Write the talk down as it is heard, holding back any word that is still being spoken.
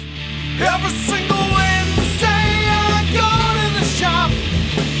Every single Wednesday I go to the shop,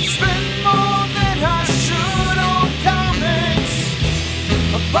 spend more than I should on comics.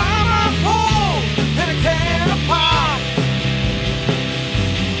 I buy my pole and a can of pop.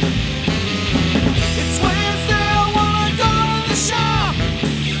 It's Wednesday, I wanna go to the shop,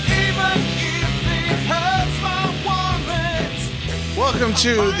 even if it hurts my wallet. Welcome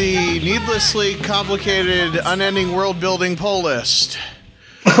to the needlessly complicated, unending world-building poll list.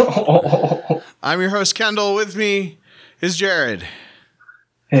 I'm your host, Kendall. With me is Jared.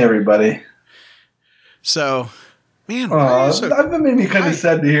 Hey, everybody. So, man, that made me kind of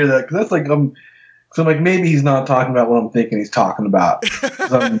sad to hear that, because that's like, I'm like, maybe he's not talking about what I'm thinking he's talking about.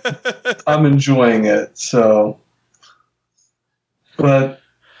 'Cause I'm enjoying it, so. But,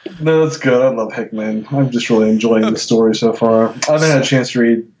 no, that's good. I love Hickman. I'm just really enjoying the story so far. I haven't had a chance to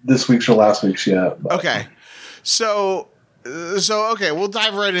read this week's or last week's yet. But. Okay. So, we'll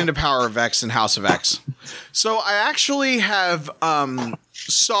dive right into Power of X and House of X. So I actually have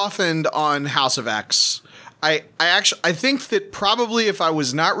softened on House of X. I think that probably if I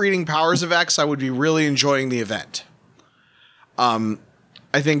was not reading Powers of X, I would be really enjoying the event. I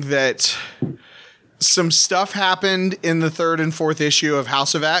think that some stuff happened in the third and fourth issue of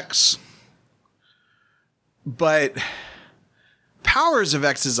House of X, but Powers of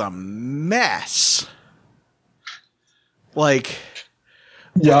X is a mess. Like,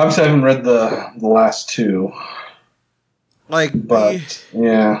 yeah, obviously I haven't read the last two. Like, but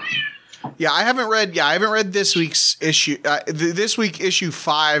yeah, I haven't read this week's issue. This week, issue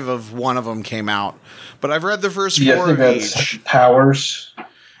 5 of one of them came out, but I've read the first 4 of each. Powers.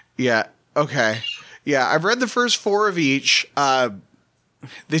 Yeah. Okay. Yeah, I've read the first 4 of each.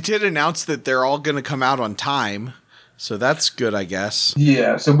 They did announce that they're all going to come out on time. So that's good, I guess.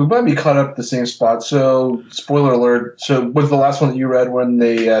 Yeah, so we might be caught up at the same spot. So, spoiler alert. So, was the last one that you read when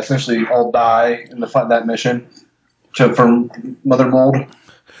they essentially all die in that mission? So, from Mother Mold?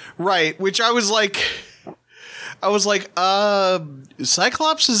 Right, which I was like,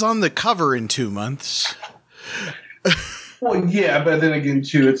 Cyclops is on the cover in 2 months. Well, yeah, but then again,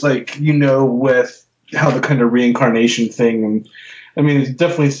 too, it's like, with how the kind of reincarnation thing and I mean, it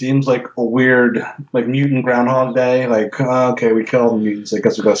definitely seems like a weird, like, mutant Groundhog Day. Like, okay, we killed the mutants. I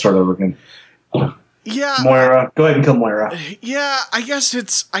guess we got to start over again. Yeah, Moira, go ahead and kill Moira. Yeah, I guess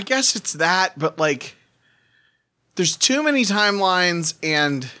it's that, but like, there's too many timelines,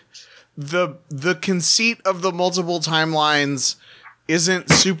 and the conceit of the multiple timelines isn't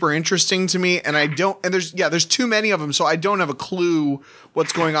super interesting to me, and there's too many of them, so I don't have a clue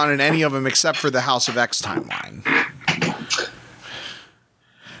what's going on in any of them except for the House of X timeline.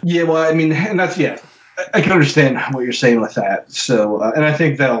 Yeah, well, I mean, and that's, yeah, I can understand what you're saying with that. So, and I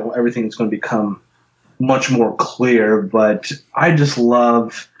think that everything's going to become much more clear, but I just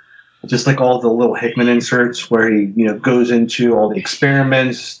love just like all the little Hickman inserts where he, goes into all the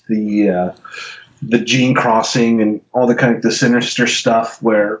experiments, the gene crossing and all the kind of the sinister stuff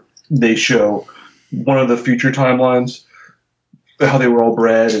where they show one of the future timelines, how they were all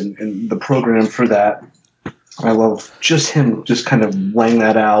bred and the program for that. I love just him just kind of laying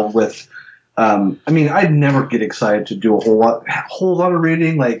that out with, I'd never get excited to do a whole lot of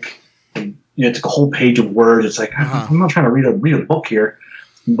reading. Like, it's like a whole page of words. It's like, I'm not trying to read a book here,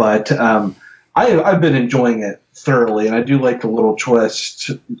 but, I've been enjoying it thoroughly. And I do like the little twist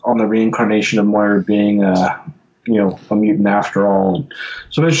on the reincarnation of Moira being, a mutant after all.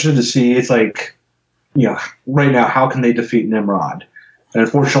 So I'm interested to see, it's like, right now, how can they defeat Nimrod? And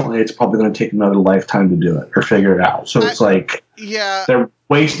unfortunately, it's probably going to take another lifetime to do it or figure it out. So it's they're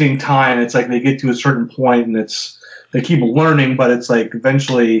wasting time. It's like they get to a certain point and they keep learning, but it's like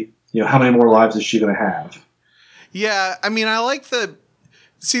eventually, how many more lives is she going to have? Yeah, I mean, I like this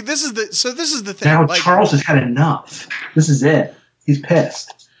is the thing. Now Charles has had enough. This is it. He's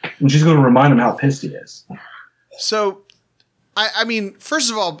pissed. And she's going to remind him how pissed he is. So, I mean,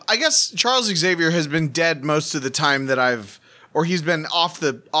 first of all, I guess Charles Xavier has been dead most of the time that he's been off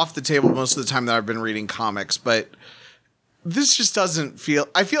the table most of the time that I've been reading comics, but this just doesn't feel.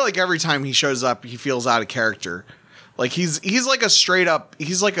 I feel like every time he shows up, he feels out of character. Like he's like a straight up.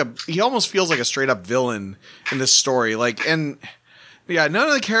 He almost feels like a straight up villain in this story. Like, and yeah, none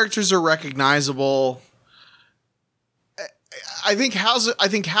of the characters are recognizable. I think House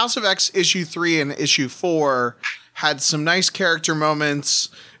of X issue 3 and issue 4 had some nice character moments.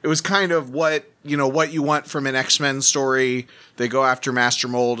 It was kind of what you want from an X-Men story. They go after Master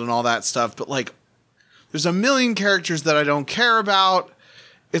Mold and all that stuff. But like, there's a million characters that I don't care about.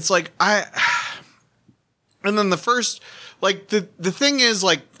 It's like, and then the first, like the thing is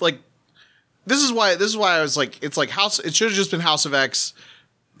like, this is why I was like, it's like it should have just been House of X.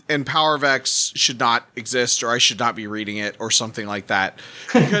 and Power of X should not exist, or I should not be reading it, or something like that,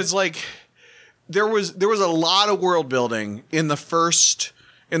 because like there was a lot of world building in the first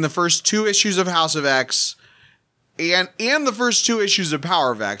 2 issues of House of X, and the first 2 issues of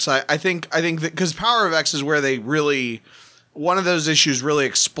Power of X. I think that because Power of X is where they really, one of those issues really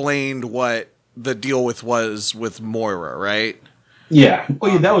explained what the deal was with Moira, right? Yeah.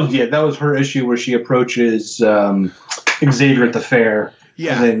 Well, that was her issue where she approaches Xavier at the fair,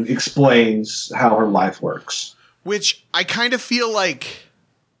 and then explains how her life works. Which I kind of feel like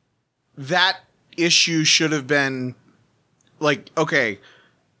that issue should have been like, okay,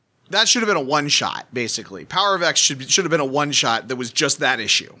 that should have been a one-shot, basically. Power of X should have been a one-shot that was just that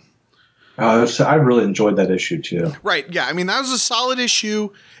issue. I really enjoyed that issue, too. Right, yeah. I mean, that was a solid issue.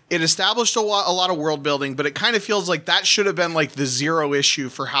 It established a lot of world building, but it kind of feels like that should have been like the 0 issue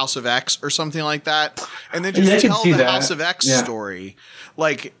for House of X or something like that. And then just tell the House of X story.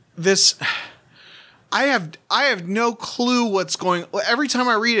 Like this, I have no clue what's going. Every time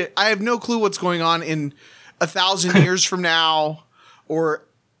I read it, I have no clue what's going on in 1,000 years from now, or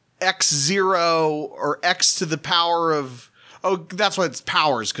X0, or X to the power of. Oh, that's why it's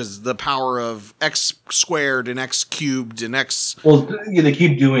powers, because the power of X squared and X cubed and X. Well, they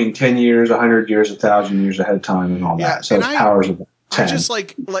keep doing 10 years, 100 years, 1,000 years ahead of time and all that. So it's powers of 10. I just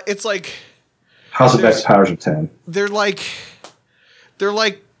like it's like House of X powers of 10. They're like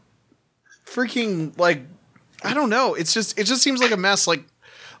freaking like, I don't know. It just seems like a mess. Like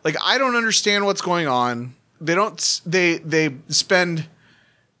I don't understand what's going on. They spend.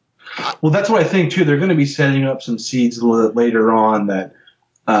 Well, that's what I think too. They're going to be setting up some seeds later on that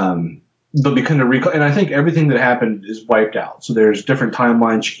they'll be kind of recall. And I think everything that happened is wiped out. So there's different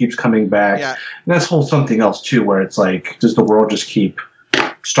timelines. She keeps coming back. Yeah. And that's whole something else too, where it's like, does the world just keep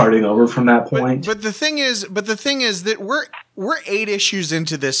starting over from that point? But the thing is that we're 8 issues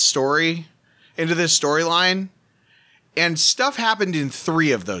into this story, into this storyline, and stuff happened in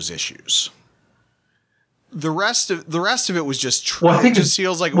 3 of those issues. The rest of it was just it just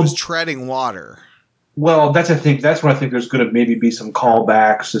feels like it was treading water. Well, that's what I think there's going to maybe be some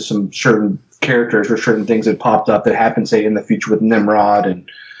callbacks to some certain characters or certain things that popped up that happened, say, in the future with Nimrod and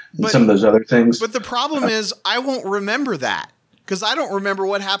some of those other things. But the problem is I won't remember that, because I don't remember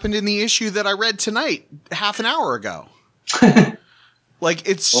what happened in the issue that I read tonight, half an hour ago. Like,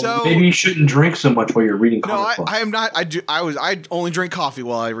 it's maybe you shouldn't drink so much while you're reading comic books. I am not. I only drink coffee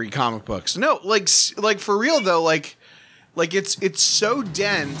while I read comic books. No, like for real though, like it's so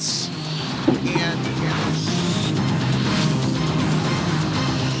dense and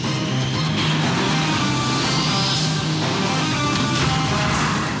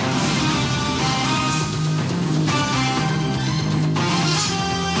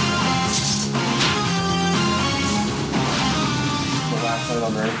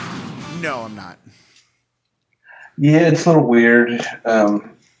No, I'm not. Yeah, it's a little weird, and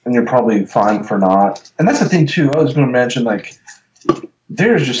you're probably fine for not. And that's the thing, too. I was going to mention, like,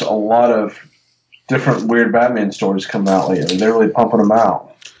 there's just a lot of different weird Batman stories coming out lately. They're really pumping them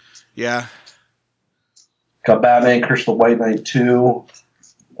out. Yeah. Got Batman, Curse of the White Knight 2.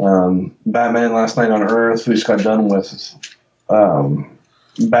 Batman Last Night on Earth. We just got done with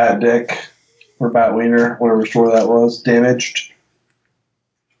Bat Dick, or Bat Wiener, whatever story that was, Damaged.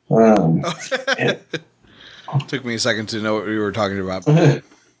 Took me a second to know what we were talking about. But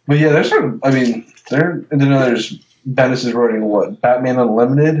yeah, there's there's Bendis is writing what, Batman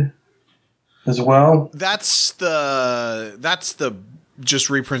Unlimited as well. That's the just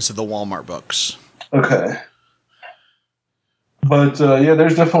reprints of the Walmart books. Okay, but yeah,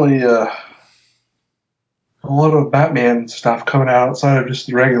 there's definitely a lot of Batman stuff coming out outside of just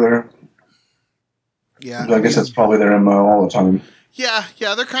the regular. Yeah, I guess that's probably their MO all the time. Yeah,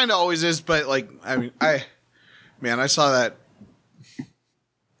 there kind of always is, but like, I mean, I saw that.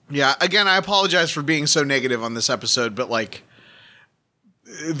 Yeah, again, I apologize for being so negative on this episode, but like,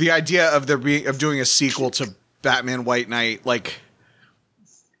 the idea of doing a sequel to Batman White Knight, like,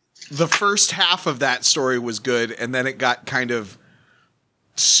 the first half of that story was good, and then it got kind of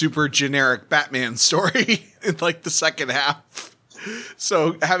super generic Batman story in like the second half.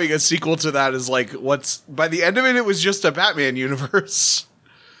 So having a sequel to that is like, by the end of it, it was just a Batman universe.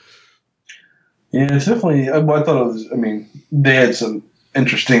 Yeah, it's definitely, I thought it was, I mean, they had some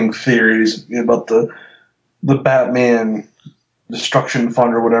interesting theories about the Batman Destruction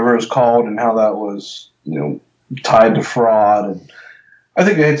Fund or whatever it's called, and how that was, tied to fraud. And I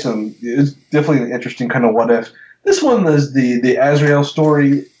think it's definitely an interesting kind of what if. This one is the Azrael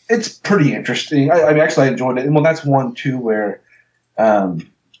story. It's pretty interesting. I mean, actually, I enjoyed it. And well, that's one too where,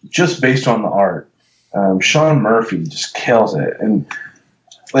 just based on the art, Sean Murphy just kills it. And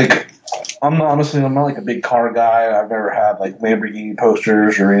like I'm not like a big car guy. I've never had like Lamborghini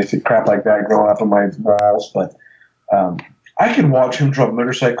posters or anything crap like that growing up on my walls, but I can watch him drive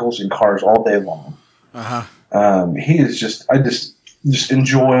motorcycles and cars all day long. He is just I just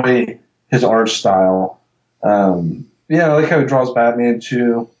enjoy his art style. Yeah, I like how he draws Batman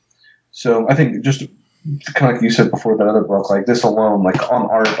too. So I think just kind of like you said before that other book, like this alone, like on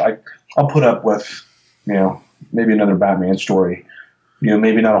art, I'll put up with, maybe another Batman story.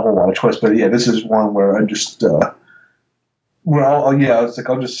 Maybe not a whole lot of twists, but yeah, this is one where I just, I'll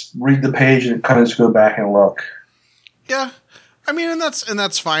just read the page and kind of just go back and look. Yeah, I mean, and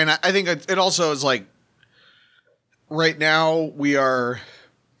that's fine. I think it also is like right now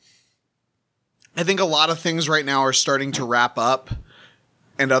I think a lot of things right now are starting to wrap up,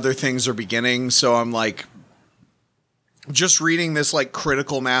 and other things are beginning. So I'm like, just reading this like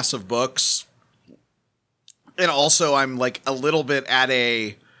critical mass of books. And also I'm like a little bit at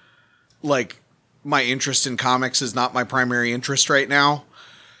my interest in comics is not my primary interest right now.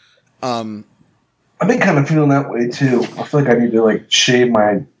 I've been kind of feeling that way too. I feel like I need to like shave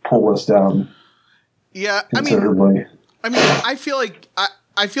my pull list down. Yeah. Considerably. I feel like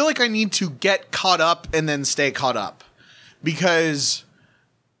I need to get caught up and then stay caught up because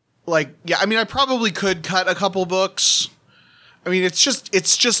I probably could cut a couple books. I mean, it's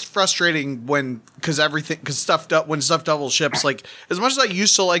just frustrating when stuff double ships. Like, as much as I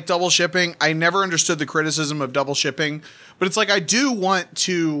used to like double shipping, I never understood the criticism of double shipping. But it's like I do want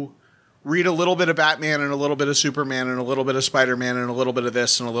to read a little bit of Batman and a little bit of Superman and a little bit of Spider-Man and a little bit of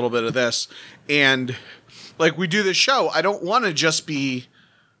this and a little bit of this. And like we do this show, I don't want to just be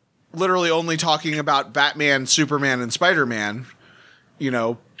literally only talking about Batman, Superman, and Spider-Man,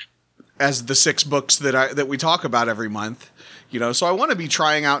 as the 6 books that we talk about every month. So I want to be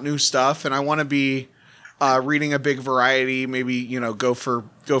trying out new stuff, and I want to be reading a big variety. Maybe go for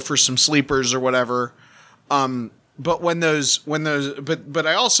some sleepers or whatever. But but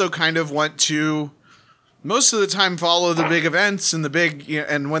I also kind of want to most of the time follow the big events and the big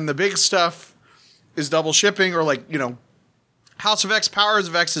and when the big stuff is double shipping or House of X, Powers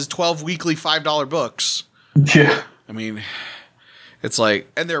of X is 12 weekly $5 books. Yeah, I mean, it's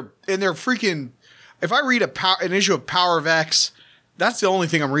like and they're freaking. If I read an issue of Power of X, that's the only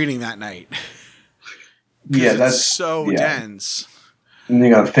thing I'm reading that night. Yeah, that's so dense. And you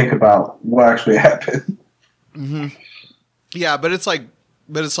got to think about what actually happened. Mm-hmm. Yeah, but it's like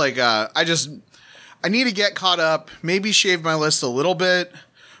I need to get caught up. Maybe shave my list a little bit,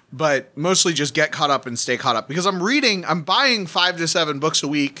 but mostly just get caught up and stay caught up because I'm buying 5 to 7 books a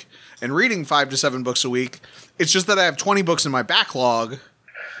week and reading 5 to 7 books a week. It's just that I have 20 books in my backlog,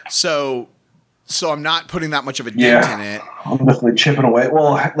 so I'm not putting that much of a dent in it. I'm definitely chipping away.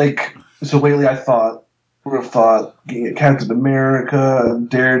 Well, so lately I would have thought Captain America,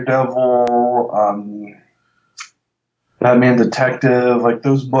 Daredevil, Batman Detective, like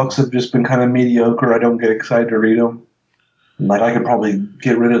those books have just been kind of mediocre. I don't get excited to read them. Like I could probably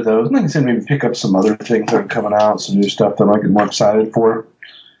get rid of those. And like I said, maybe pick up some other things that are coming out, some new stuff that I might get more excited for.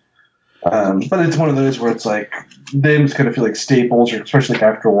 But it's one of those where it's like they just kind of feel like staples, or especially like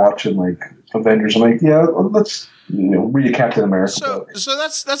after watching like Avengers. I'm like, yeah, let's read a Captain America book. So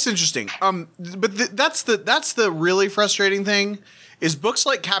that's interesting. But that's the really frustrating thing is books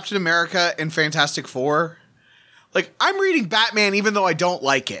like Captain America and Fantastic Four. Like I'm reading Batman even though I don't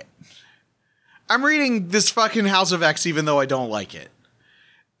like it. I'm reading this fucking House of X even though I don't like it.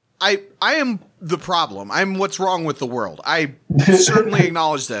 I am the problem. I'm what's wrong with the world. I certainly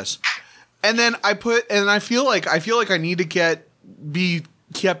acknowledge this. And then I feel like I need to be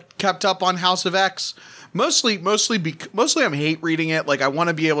kept up on House of X. Mostly I'm hate reading it. Like I want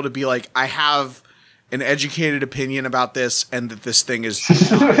to be able to be like I have an educated opinion about this and that this thing is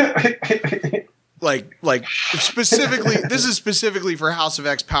like specifically this is specifically for House of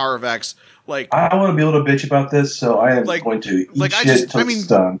X, Power of X. Like I want to be able to bitch about this, so I am going to eat shit till it's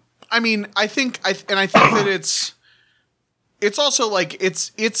done. I mean, I think that it's also like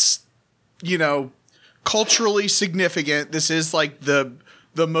it's culturally significant. This is like the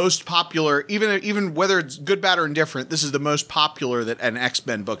most popular, even whether it's good, bad, or indifferent. This is the most popular that an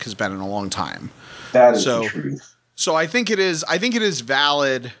X-Men book has been in a long time. That is the truth. So I think it is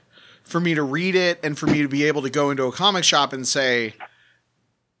valid for me to read it and for me to be able to go into a comic shop and say,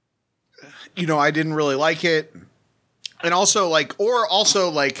 I didn't really like it. And also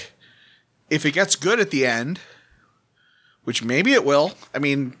if it gets good at the end, which maybe it will. I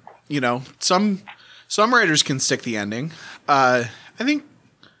mean, some writers can stick the ending. I think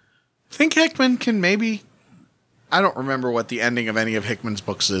Hickman can maybe. I don't remember what the ending of any of Hickman's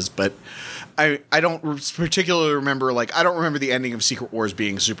books is, but I don't particularly remember, like, I don't remember the ending of Secret Wars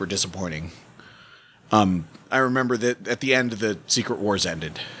being super disappointing. I remember that at the end the Secret Wars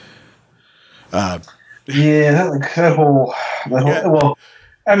ended. That whole well,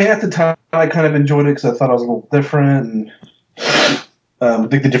 I mean, at the time I kind of enjoyed it because I thought it was a little different, and I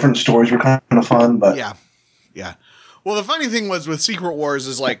think the different stories were kind of fun. But yeah. Well, the funny thing was with Secret Wars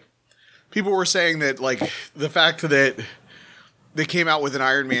is, like, people were saying that, like, the fact that they came out with an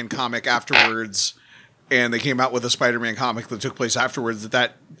Iron Man comic afterwards, and they came out with a Spider-Man comic that took place afterwards,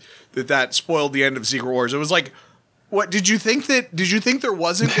 that spoiled the end of Secret Wars. It was like, what did you think there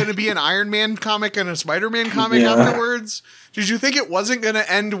wasn't going to be an Iron Man comic and a Spider-Man comic afterwards? Did you think it wasn't going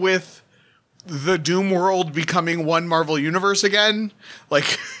to end with the Doom world becoming one Marvel universe again?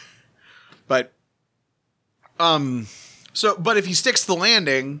 Like, but if he sticks the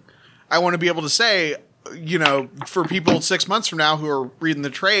landing, I want to be able to say, you know, for people 6 months from now who are reading the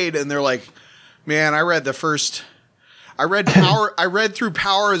trade and they're like, man, I read through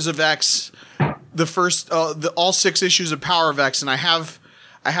Powers of X, the first, all 6 issues of Power of X, and I have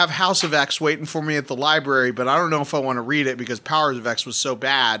House of X waiting for me at the library, but I don't know if I want to read it because Powers of X was so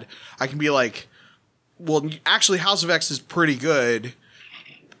bad. I can be like, well, actually House of X is pretty good.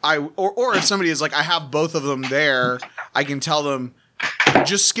 Or if somebody is like, I have both of them there, I can tell them,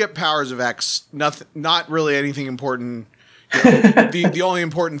 just skip Powers of X. Not really anything important. You know, the only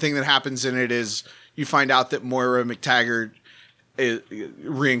important thing that happens in it is you find out that Moira McTaggart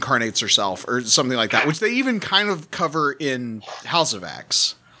reincarnates herself or something like that, which they even kind of cover in House of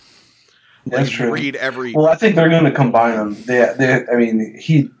X. That's true. Read every. Well, I think they're going to combine them. I mean,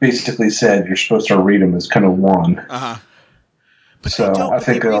 he basically said you're supposed to read them as kind of one. But so I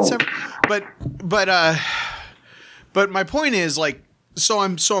think but my point is, like, so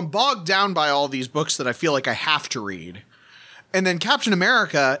I'm bogged down by all these books that I feel like I have to read. And then Captain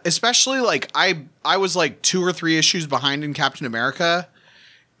America, especially, like, I was like 2 or 3 issues behind in Captain America,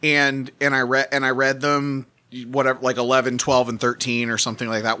 and I read them, whatever, like 11, 12, and 13 or something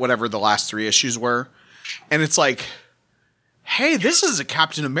like that, whatever the last 3 issues were. And it's like, hey, this is a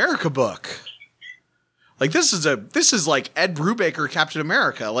Captain America book. Like, this is like Ed Brubaker Captain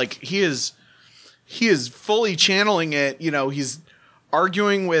America. Like, he is fully channeling it. You know, he's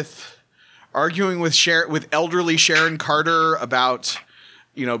arguing with elderly Sharon Carter about,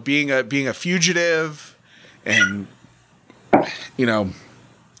 you know, being a fugitive, and, you know,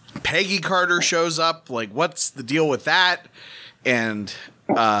 Peggy Carter shows up. Like, what's the deal with that? And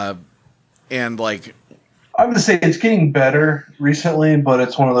like, I would say it's getting better recently, but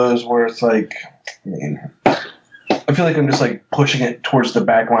it's one of those where it's like, I mean, I feel like I'm just like pushing it towards the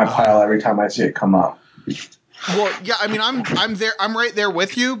back of my pile every time I see it come up. Well, yeah, I mean, I'm there. I'm right there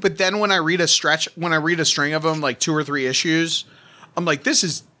with you. But then when I read a string of them, like 2 or 3 issues, I'm like, this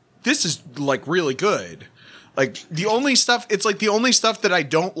is like really good. Like, the only stuff that I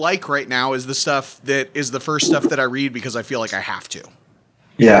don't like right now is the stuff that is the first stuff that I read because I feel like I have to.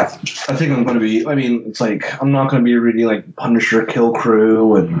 Yeah, I think I'm going to be. I mean, it's like I'm not going to be reading like Punisher, Kill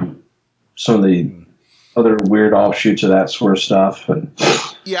Crew, and some of the other weird offshoots of that sort of stuff. And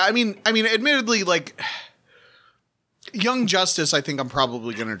yeah, I mean, admittedly, like, Young Justice, I think I'm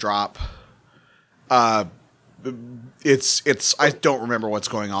probably going to drop. It's I don't remember what's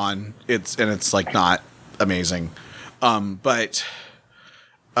going on. It's like not amazing. But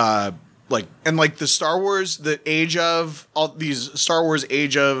like the Star Wars, the Age of all these Star Wars,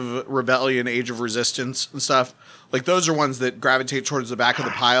 Age of Rebellion, Age of Resistance and stuff, like those are ones that gravitate towards the back of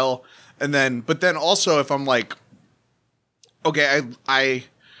the pile. But then also if I'm like, okay, I'm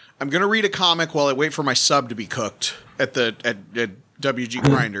going to read a comic while I wait for my sub to be cooked at WG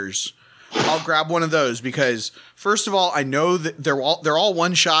Grinders. I'll grab one of those because first of all, I know that they're all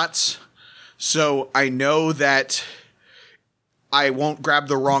one shots. So I know that I won't grab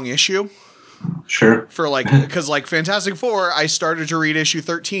the wrong issue. Sure. For like, because like Fantastic Four, I started to read issue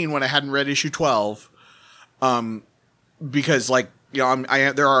 13 when I hadn't read issue 12. Because like, you know,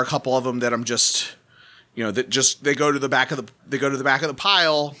 there are a couple of them that I'm just, you know, that just, they go to the back of the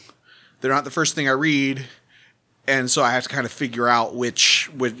pile. They're not the first thing I read. And so I have to kind of figure out which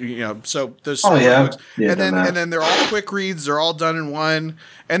you know, so those books. And then they're all quick reads, they're all done in one,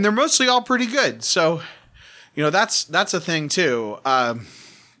 and they're mostly all pretty good. So, you know, that's a thing too. And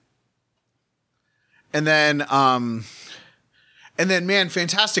then man,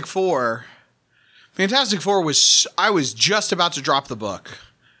 Fantastic Four I was just about to drop the book.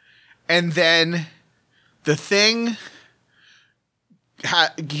 And then the Thing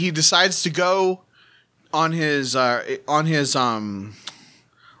he decides to go on his honeymoon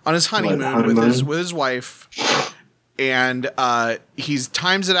with his wife, and he's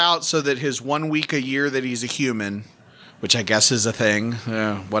times it out so that his 1 week a year that he's a human, which I guess is a thing,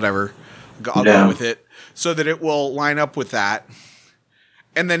 whatever, I'll go with it, so that it will line up with that.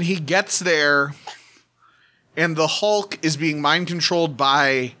 And then he gets there, and the Hulk is being mind controlled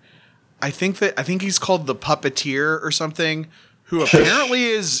by, I think he's called the Puppeteer or something, who apparently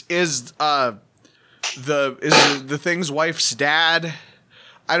is the Thing's wife's dad.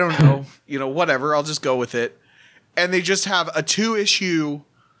 I don't know, whatever. I'll just go with it. And they just have a 2-issue,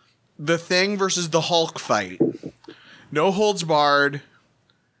 the Thing versus the Hulk fight, no holds barred,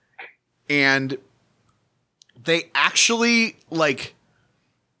 and they actually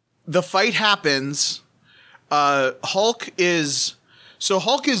the fight happens. Hulk is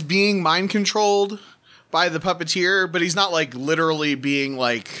being mind controlled by the Puppeteer, but he's not literally being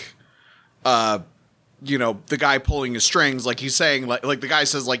the guy pulling his strings. He's saying like the guy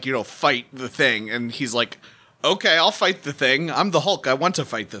says fight the Thing, and he's like, okay, I'll fight the Thing. I'm the Hulk. I want to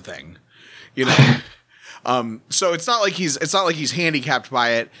fight the Thing. So it's not like he's handicapped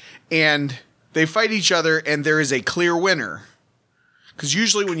by it, and they fight each other, and there is a clear winner. Because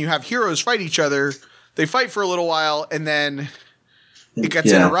usually when you have heroes fight each other, they fight for a little while, and then it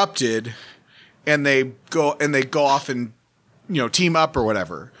gets interrupted, and they go off and team up or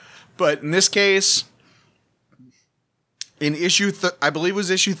whatever. But in this case, in I believe it was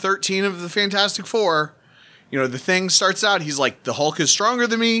issue 13 of the Fantastic Four, the Thing starts out, he's like, the Hulk is stronger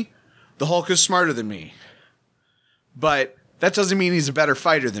than me, the Hulk is smarter than me, but that doesn't mean he's a better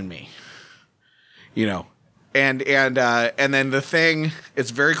fighter than me, and then the Thing,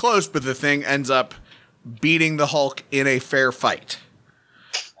 it's very close, but the Thing ends up beating the Hulk in a fair fight,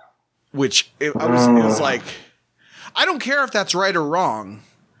 which it was like, I don't care if that's right or wrong.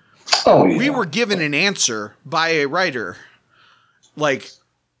 Oh, yeah. We were given an answer by a writer. It's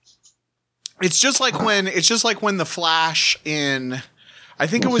just like when the Flash in, I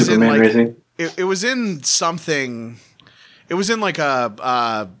think it was Superman in Racing? it was in something. It was in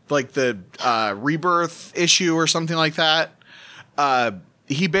the Rebirth issue or something like that.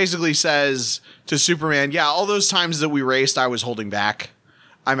 He basically says to Superman, yeah, all those times that we raced, I was holding back.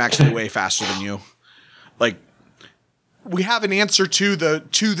 I'm actually way faster than you. We have an answer to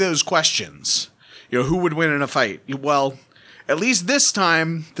those questions. Who would win in a fight? Well, at least this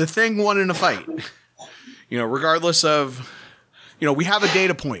time, the Thing won in a fight. Regardless of, we have a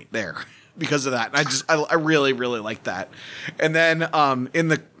data point there because of that. And I really, really like that. And then in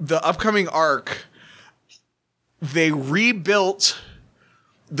the upcoming arc, they rebuilt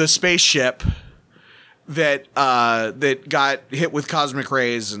the spaceship that got hit with cosmic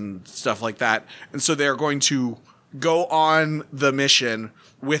rays and stuff like that. And so they're going to go on the mission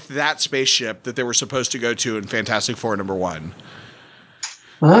with that spaceship that they were supposed to go to in Fantastic Four #1.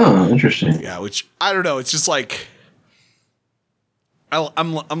 Oh, interesting. Yeah, which I don't know. It's just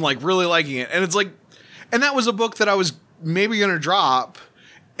I'm really liking it, and it's and that was a book that I was maybe gonna drop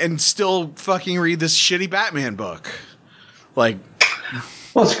and still fucking read this shitty Batman book. Well,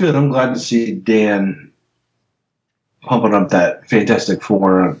 it's good. I'm glad to see Dan pumping up that Fantastic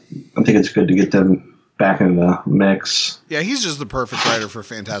Four. I think it's good to get them back in the mix. Yeah, he's just the perfect writer for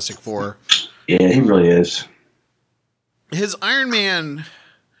Fantastic Four. Yeah, he really is. His Iron Man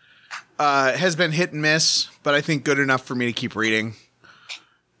has been hit and miss, but I think good enough for me to keep reading.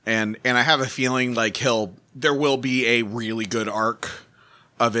 And I have a feeling there will be a really good arc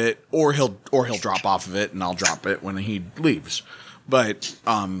of it, or he'll drop off of it, and I'll drop it when he leaves. But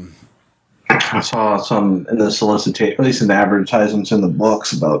I saw some in the solicitation, at least in the advertisements in the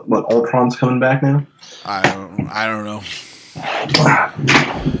books, about what Ultron's coming back now. I don't know.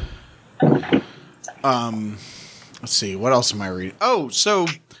 Let's see. What else am I reading? Oh, so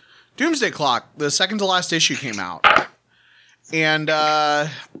Doomsday Clock, the second to last issue came out, and I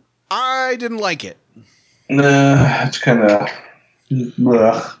didn't like it. Nah, it's kind of.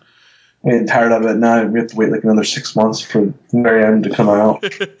 I'm getting tired of it now. We have to wait another 6 months for the very end to come out.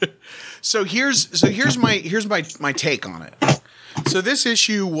 So here's my take on it. So this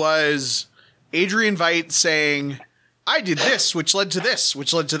issue was Adrian Veidt saying, I did this, which led to this,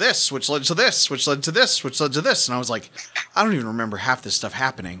 which led to this, which led to this, which led to this, which led to this. And I was like, I don't even remember half this stuff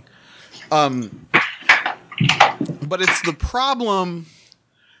happening. But it's the problem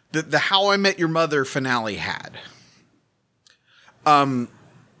that the How I Met Your Mother finale had.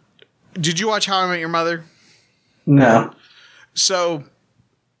 Did you watch How I Met Your Mother? No. So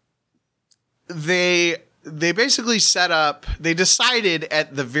they basically set up, they decided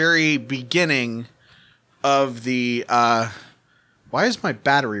at the very beginning of the, why is my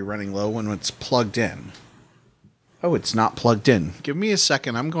battery running low when it's plugged in? Oh, it's not plugged in. Give me a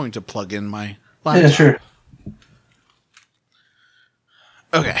second. I'm going to plug in my laptop. Yeah, sure.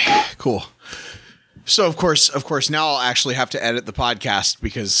 Okay, cool. So of course, now I'll actually have to edit the podcast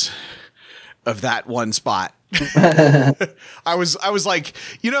because of that one spot. I was like,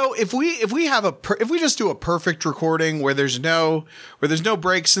 if we just do a perfect recording where there's no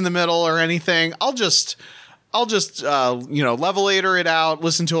breaks in the middle or anything, I'll just levelator it out,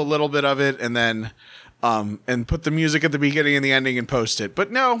 listen to a little bit of it, and then and put the music at the beginning and the ending and post it.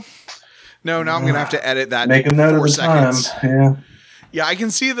 But no, now I'm gonna have to edit that. Make a note 4 of the seconds. time. Yeah, I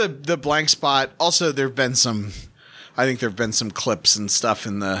can see the blank spot. Also, I think there've been some clips and stuff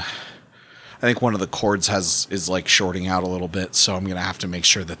in the. I think one of the chords is like shorting out a little bit, so I'm gonna have to make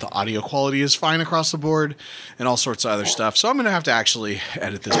sure that the audio quality is fine across the board, and all sorts of other stuff. So I'm gonna have to actually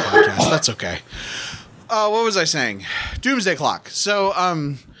edit this podcast. That's okay. What was I saying? Doomsday Clock. So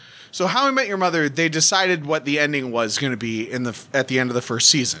How I Met Your Mother, they decided what the ending was going to be at the end of the first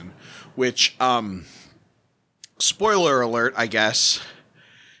season, which spoiler alert, I guess,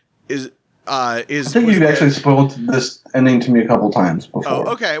 is. I think you've actually spoiled this ending to me a couple times before.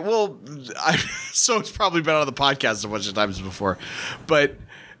 Oh, okay. Well, so it's probably been on the podcast a bunch of times before, but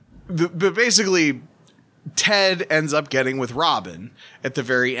basically, Ted ends up getting with Robin at the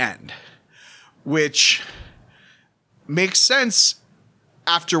very end, which makes sense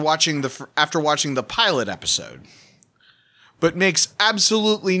after watching the pilot episode, but makes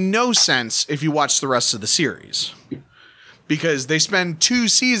absolutely no sense if you watch the rest of the series. Because they spend 2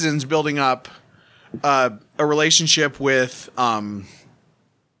 seasons building up a relationship with Robin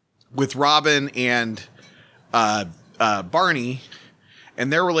and Barney,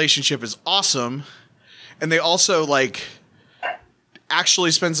 and their relationship is awesome. And they also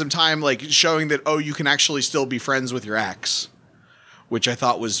actually spend some time showing that you can actually still be friends with your ex, which I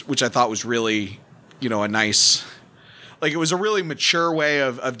thought was really a nice. It was a really mature way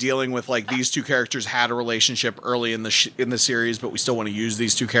of dealing with these 2 characters had a relationship early in the series, but we still want to use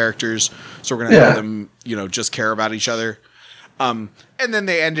these 2 characters, so we're gonna have them just care about each other. And then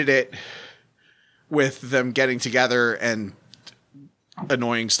they ended it with them getting together and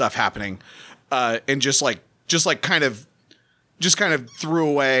annoying stuff happening, and just kind of threw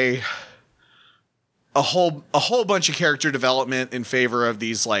away a whole bunch of character development in favor of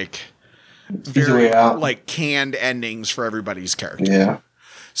these very canned endings for everybody's character. Yeah.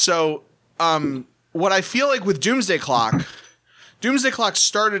 So, what I feel like with Doomsday Clock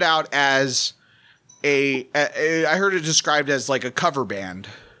started out as I heard it described as a cover band.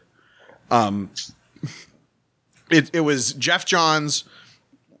 It was Jeff Johns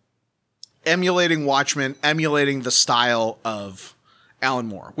emulating Watchmen, emulating the style of Alan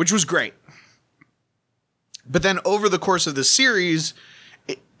Moore, which was great. But then over the course of the series,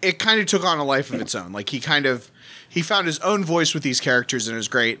 it kind of took on a life of its own. He found his own voice with these characters, and it was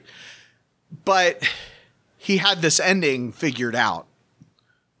great. But he had this ending figured out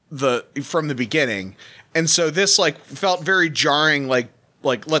from the beginning. And so this felt very jarring.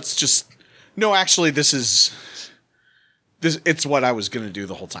 Let's just, no, actually this, it's what I was going to do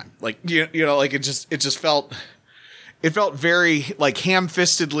the whole time. It just felt very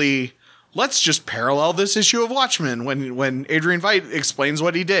ham-fistedly, let's just parallel this issue of Watchmen when Adrian Veidt explains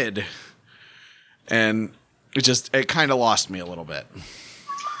what he did. And it kind of lost me a little bit.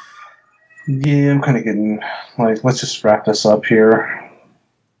 Yeah, I'm kind of getting let's just wrap this up here.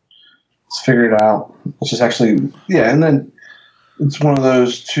 Let's figure it out. Let's just actually, and then it's one of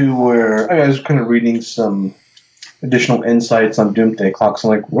those 2 where I was kind of reading some additional insights on Doomsday Clock.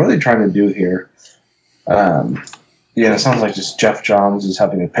 So what are they trying to do here? Yeah, it sounds like just Jeff Johns is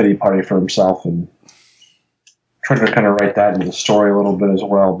having a pity party for himself and trying to kind of write that into the story a little bit as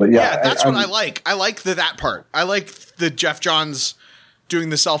well. But yeah, that's what I like. I like that part. I like the Jeff Johns doing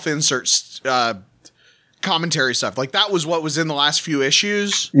the self-insert commentary stuff. That was what was in the last few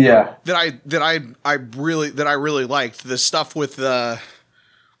issues. Yeah, that I really liked the stuff with the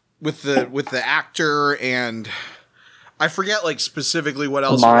actor, and I forget specifically what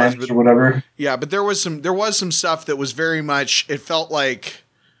else it was, but, or whatever. Yeah, but there was some stuff that was very much, it felt like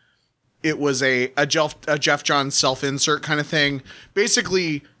it was a Jeff Johns self-insert kind of thing.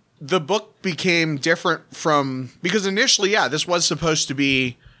 Basically, the book became different because initially, this was supposed to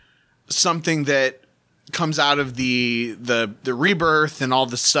be something that comes out of the rebirth and all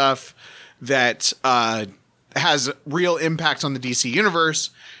the stuff that has real impact on the DC universe,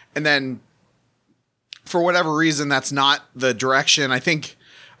 and then for whatever reason, that's not the direction. I think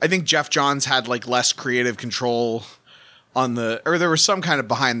Jeff Johns had less creative control on or there was some kind of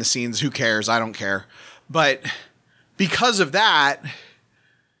behind the scenes. Who cares? I don't care. But because of that,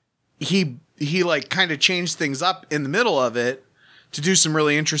 he kind of changed things up in the middle of it to do some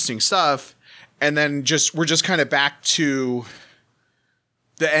really interesting stuff. And then we're just kind of back to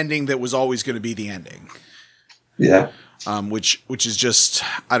the ending that was always going to be the ending. Yeah. Which is just,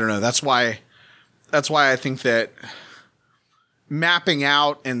 I don't know. That's why I think that mapping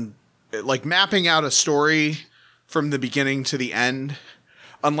out a story from the beginning to the end,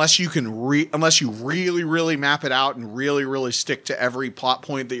 unless you really, really map it out and really, really stick to every plot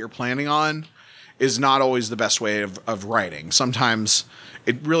point that you're planning on, is not always the best way of writing. Sometimes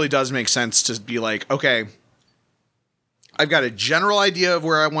it really does make sense to be like, okay, I've got a general idea of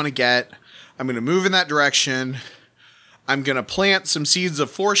where I want to get. I'm going to move in that direction. I'm going to plant some seeds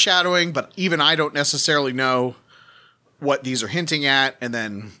of foreshadowing, but even I don't necessarily know what these are hinting at. And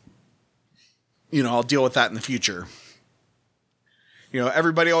then, I'll deal with that in the future.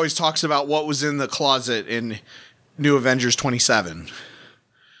 Everybody always talks about what was in the closet in New Avengers 27.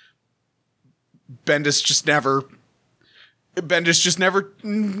 Bendis just never,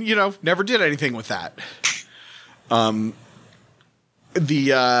 never did anything with that. The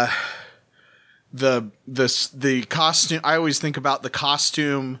costume, I always think about the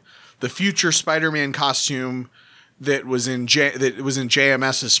costume, the future Spider-Man costume that was in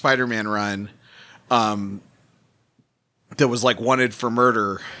JMS's Spider-Man run, that was like wanted for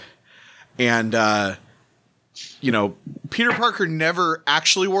murder. And, Peter Parker never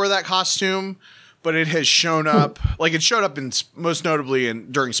actually wore that costume, but it has shown up, it showed up in, most notably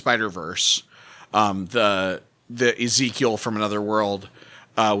during Spider-Verse. The Ezekiel from Another World,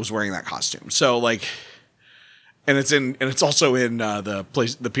 was wearing that costume. So and it's also in the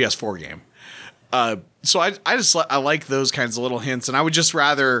PS4 game. So I like those kinds of little hints, and I would just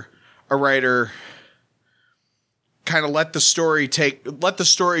rather a writer kind of let the story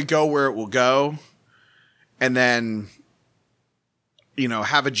go where it will go, and then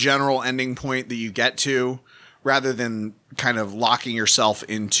have a general ending point that you get to, rather than kind of locking yourself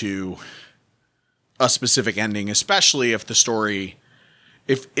into a specific ending, especially if the story,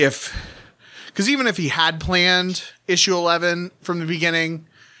 because even if he had planned issue 11 from the beginning,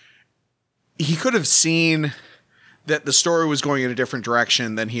 he could have seen that the story was going in a different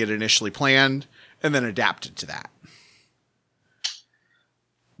direction than he had initially planned, and then adapted to that.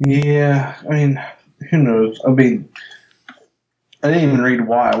 Yeah, I mean, who knows? I mean, I didn't even read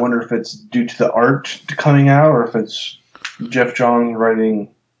why. I wonder if it's due to the art coming out, or if it's Jeff Johns writing,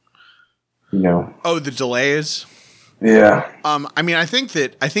 Oh, the delays? Yeah. I mean, I think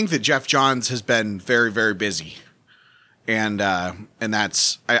that Jeff Johns has been very, very busy. And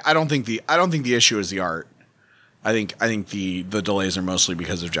that's, I don't think the issue is the art. I think the delays are mostly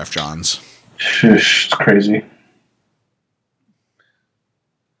because of Jeff Johns. It's crazy.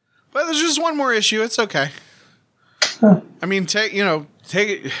 But there's just one more issue. It's okay. Huh. I mean, take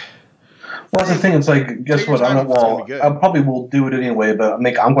it. Well, that's the thing. It's like, guess what? I probably will do it anyway, but I'm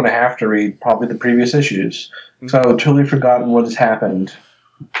going to have to read probably the previous issues. So I've totally forgotten what has happened,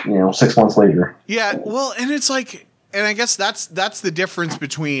 6 months later. Yeah, well, and it's like, and I guess that's the difference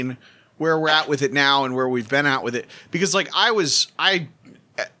between where we're at with it now and where we've been at with it. Because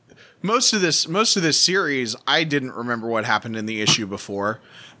most of this series, I didn't remember what happened in the issue before.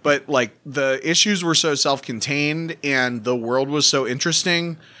 But the issues were so self-contained and the world was so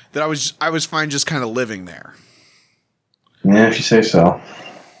interesting that I was fine just kind of living there. Yeah, if you say so.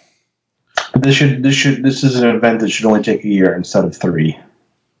 But this is an event that should only take a year instead of 3.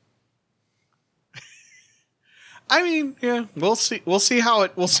 I mean, yeah, we'll see how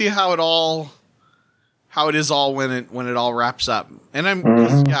it is all when it all wraps up. And I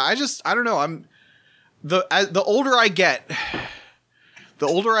don't know. The older I get,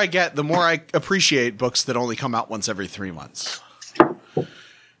 the more I appreciate books that only come out once every 3 months.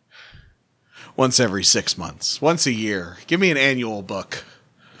 Once every 6 months. Once a year. Give me an annual book.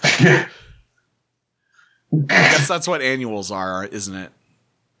 I guess that's what annuals are, isn't it?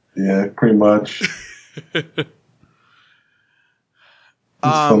 Yeah, pretty much.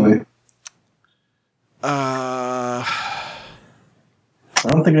 Funny. I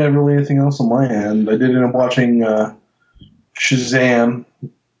don't think I have really anything else on my end. I did end up watching Shazam.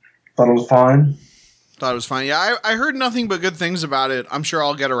 Thought it was fine. Yeah, I heard nothing but good things about it. I'm sure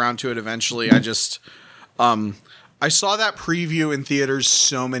I'll get around to it eventually. I just, I saw that preview in theaters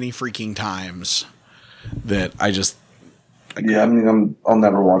so many freaking times that I I'll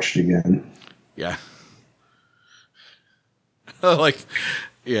never watch it again. Yeah.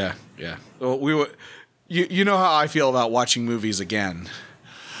 Yeah. Well, you know how I feel about watching movies again.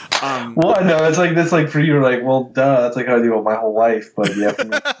 Well, I know it's like for you, like, well, duh, that's like how I do it my whole life. But yeah, I'm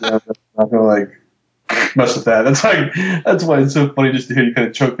not gonna mess with that. That's why it's so funny just to hear you kind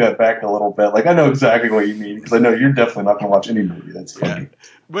of choke that back a little bit. Like, I know exactly what you mean, because I know you're definitely not gonna watch any movie. That's funny. Yeah.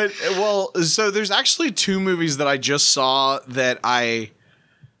 But so there's actually 2 movies that I just saw that I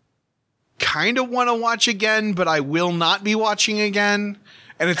kind of want to watch again, but I will not be watching again.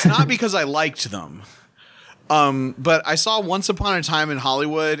 And it's not because I liked them. But I saw Once Upon a Time in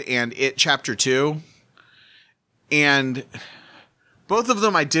Hollywood and It Chapter 2. And both of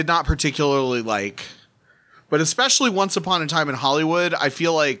them I did not particularly like. But especially Once Upon a Time in Hollywood, I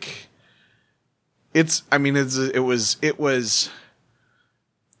feel like it was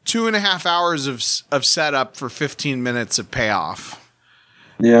 2.5 hours of setup for 15 minutes of payoff.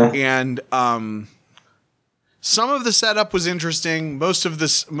 Yeah. And some of the setup was interesting. Most of the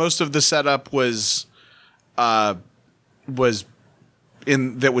setup was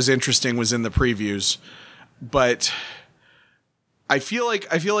interesting was in the previews. But I feel like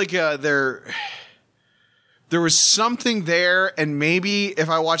there was something there, and maybe if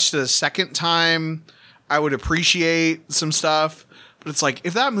I watched it a second time, I would appreciate some stuff. But it's like,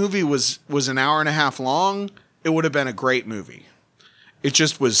 if that movie was an hour and a half long, it would have been a great movie. It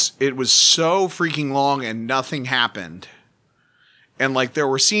was so freaking long and nothing happened. And like, there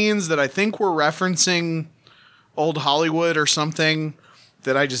were scenes that I think were referencing old Hollywood or something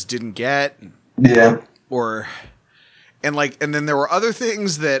that I just didn't get. Yeah. And then there were other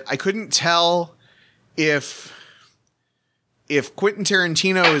things that I couldn't tell if Quentin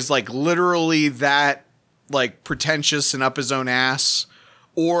Tarantino is like literally that like pretentious and up his own ass,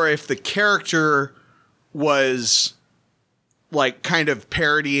 or if the character was like kind of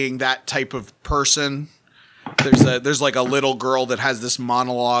parodying that type of person. There's like a little girl that has this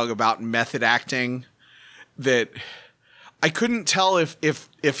monologue about method acting that I couldn't tell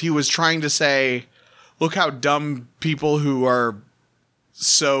if he was trying to say, look how dumb people who are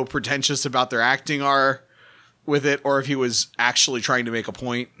so pretentious about their acting are with it, or if he was actually trying to make a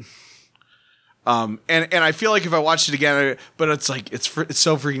point. And I feel like if I watched it again, but it's like, it's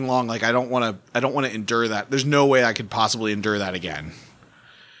so freaking long. Like, I don't want to endure that. There's no way I could possibly endure that again.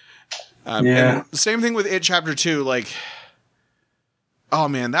 And the same thing with It Chapter 2. Like, oh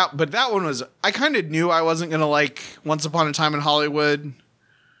man, that one was, I kind of knew I wasn't going to like Once Upon a Time in Hollywood.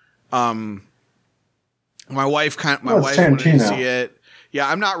 My wife wanted to see it. Yeah,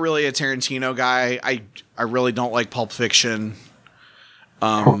 I'm not really a Tarantino guy. I really don't like Pulp Fiction.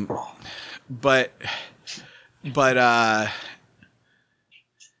 But I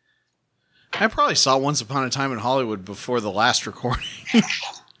probably saw Once Upon a Time in Hollywood before the last recording.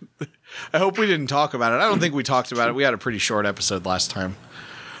 I hope we didn't talk about it. I don't think we talked about it. We had a pretty short episode last time.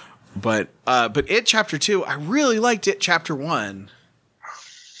 But It Chapter 2, I really liked It Chapter 1.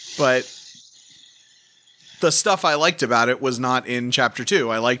 But the stuff I liked about it was not in Chapter 2.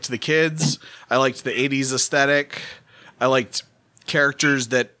 I liked the kids. I liked the 80s aesthetic. I liked characters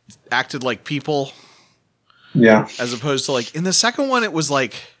that acted like people. Yeah. As opposed to like in the second one, it was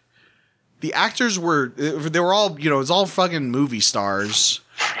like the actors they were all, it was all fucking movie stars,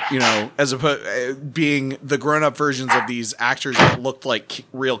 as opposed being the grown-up versions of these actors that looked like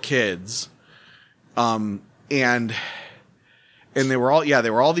real kids. And they were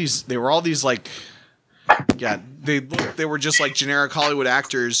all these like, they were just like generic Hollywood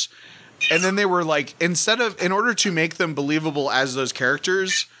actors. And then they were like, in order to make them believable as those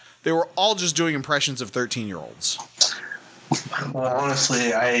characters, they were all just doing impressions of 13-year-olds. Well,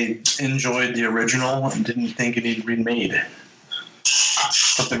 honestly, I enjoyed the original and didn't think it needed remade.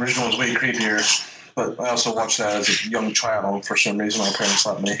 But the original was way creepier. But I also watched that as a young child. For some reason, my parents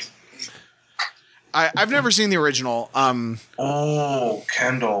let me. I've never seen the original. Oh,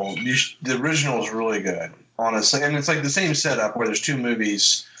 Kendall. The original is really good, honestly. And it's like the same setup where there's two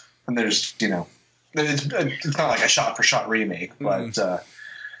movies and there's, it's not like a shot-for-shot remake, but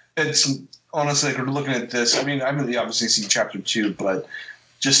it's honestly, like, we're looking at this. I mean, I've obviously seen Chapter 2, but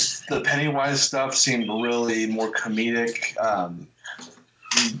just the Pennywise stuff seemed really more comedic.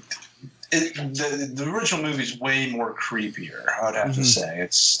 The original movie is way more creepier, I would have to say.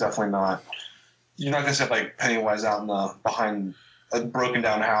 It's definitely not. You're not going to have like Pennywise out behind a broken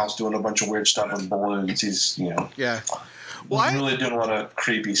down house doing a bunch of weird stuff with balloons. He's, yeah. Well, really doing a lot of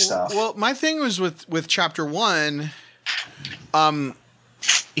creepy stuff. Well, my thing was with Chapter 1, the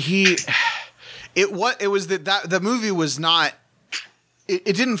movie was not.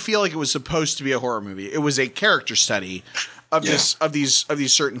 It didn't feel like it was supposed to be a horror movie. It was a character study of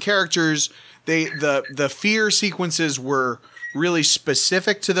these certain characters. The fear sequences were really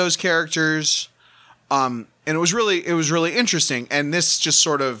specific to those characters. And it was really interesting. And this just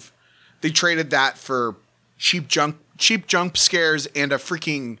sort of, they traded that for cheap jump scares and a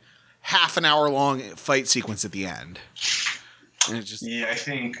freaking half an hour long fight sequence at the end. And it just, I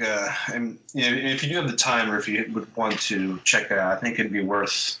think, if you do have the time or if you would want to check it out, I think it'd be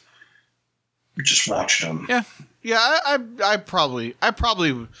worth just watching them. Yeah. I probably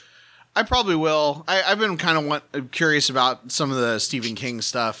I probably will. I've been kind of curious about some of the Stephen King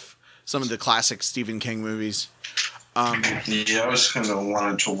stuff, some of the classic Stephen King movies. Yeah, I was kind of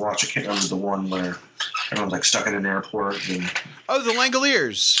wanted to watch. I can't remember the one where everyone's like stuck in an airport. And Oh, The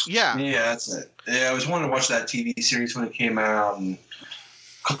Langoliers. Yeah. yeah, that's it. Yeah, I was wanting to watch that TV series when it came out, and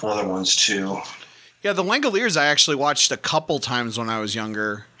a couple other ones too. Yeah, The Langoliers I actually watched a couple times when I was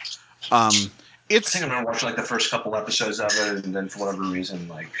younger. I think I remember watching like the first couple episodes of it, and then for whatever reason,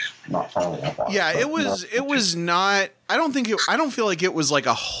 like not following up on it. Yeah, it was not. I don't feel like it was like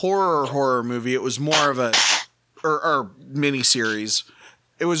a horror movie. It was more of a or mini series.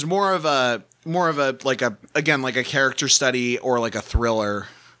 It was more of a like a character study or like a thriller.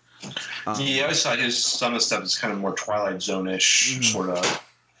 Yeah, I always thought some of the stuff is kind of more Twilight Zone-ish sort of.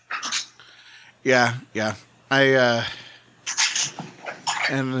 Yeah.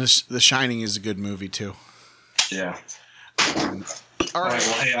 And The Shining is a good movie too. Yeah. All right.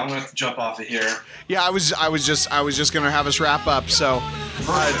 Well, hey, I'm gonna have to jump off of here. Yeah, I was just gonna have us wrap up. So,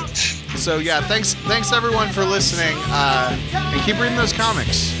 yeah, thanks everyone for listening, and keep reading those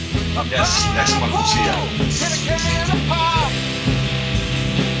comics. Yes, next month we'll see you.